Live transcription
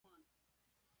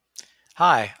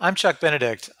Hi, I'm Chuck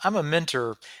Benedict. I'm a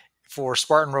mentor for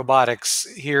Spartan Robotics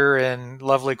here in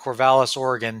lovely Corvallis,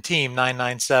 Oregon, Team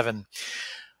 997.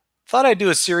 Thought I'd do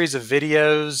a series of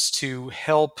videos to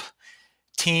help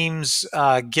teams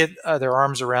get their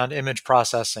arms around image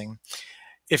processing.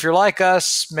 If you're like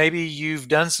us, maybe you've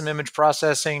done some image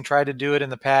processing, tried to do it in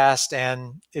the past,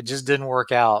 and it just didn't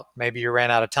work out. Maybe you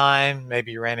ran out of time,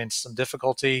 maybe you ran into some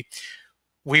difficulty.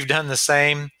 We've done the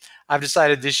same. I've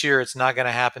decided this year it's not going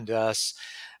to happen to us.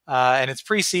 And it's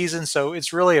preseason, so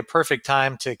it's really a perfect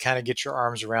time to kind of get your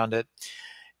arms around it.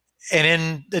 And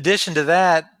in addition to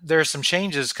that, there's some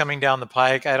changes coming down the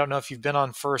pike. I don't know if you've been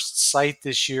on First Site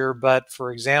this year, but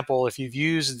for example, if you've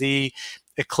used the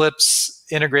Eclipse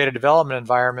integrated development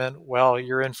environment, well,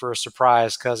 you're in for a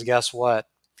surprise because guess what?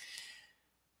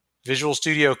 Visual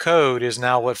Studio Code is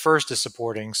now what First is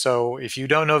supporting. So if you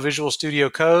don't know Visual Studio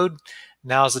Code,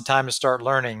 now's the time to start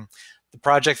learning. The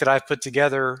project that I've put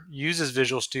together uses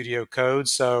Visual Studio Code,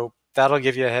 so that'll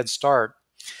give you a head start.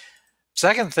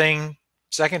 Second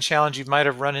challenge you might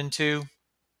have run into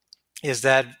is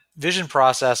that vision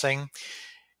processing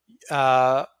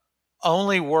uh,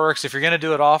 only works if you're going to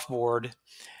do it off board.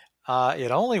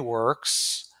 It only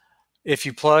works if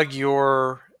you plug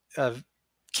your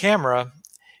camera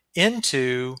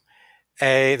into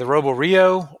the Robo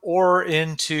Rio or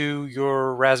into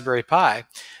your Raspberry Pi.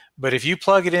 But if you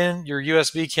plug it in, your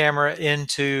USB camera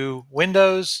into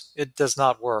Windows, it does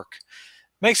not work.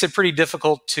 Makes it pretty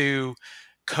difficult to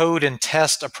code and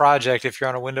test a project if you're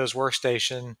on a Windows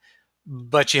workstation,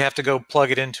 but you have to go plug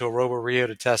it into a Robo Rio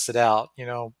to test it out. You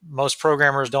know, most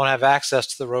programmers don't have access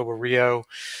to the Robo Rio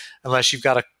unless you've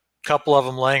got a couple of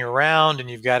them laying around and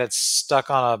you've got it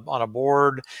stuck on a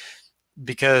board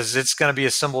because it's going to be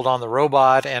assembled on the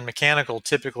robot, and mechanical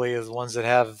typically are the ones that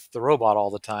have the robot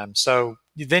all the time. So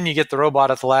then you get the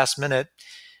robot at the last minute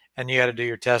and you got to do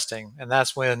your testing. And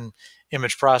that's when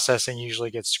image processing usually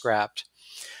gets scrapped.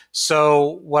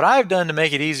 So what I've done to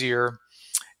make it easier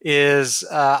is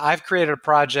I've created a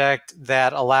project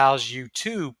that allows you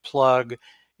to plug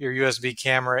your USB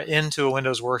camera into a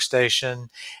Windows workstation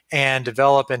and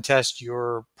develop and test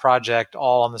your project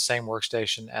all on the same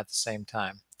workstation at the same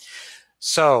time.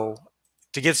 So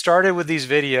to get started with these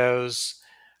videos,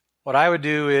 what I would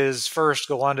do is first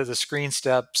go onto the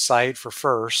ScreenStep site for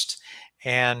First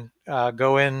and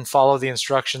go in, follow the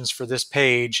instructions for this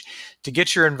page to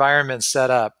get your environment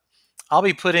set up. I'll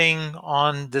be putting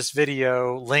on this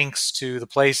video links to the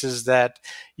places that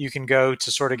you can go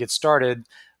to sort of get started.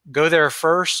 Go there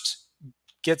first,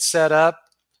 get set up,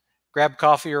 grab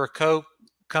coffee or a Coke,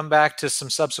 come back to some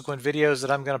subsequent videos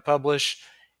that I'm going to publish,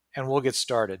 and we'll get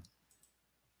started.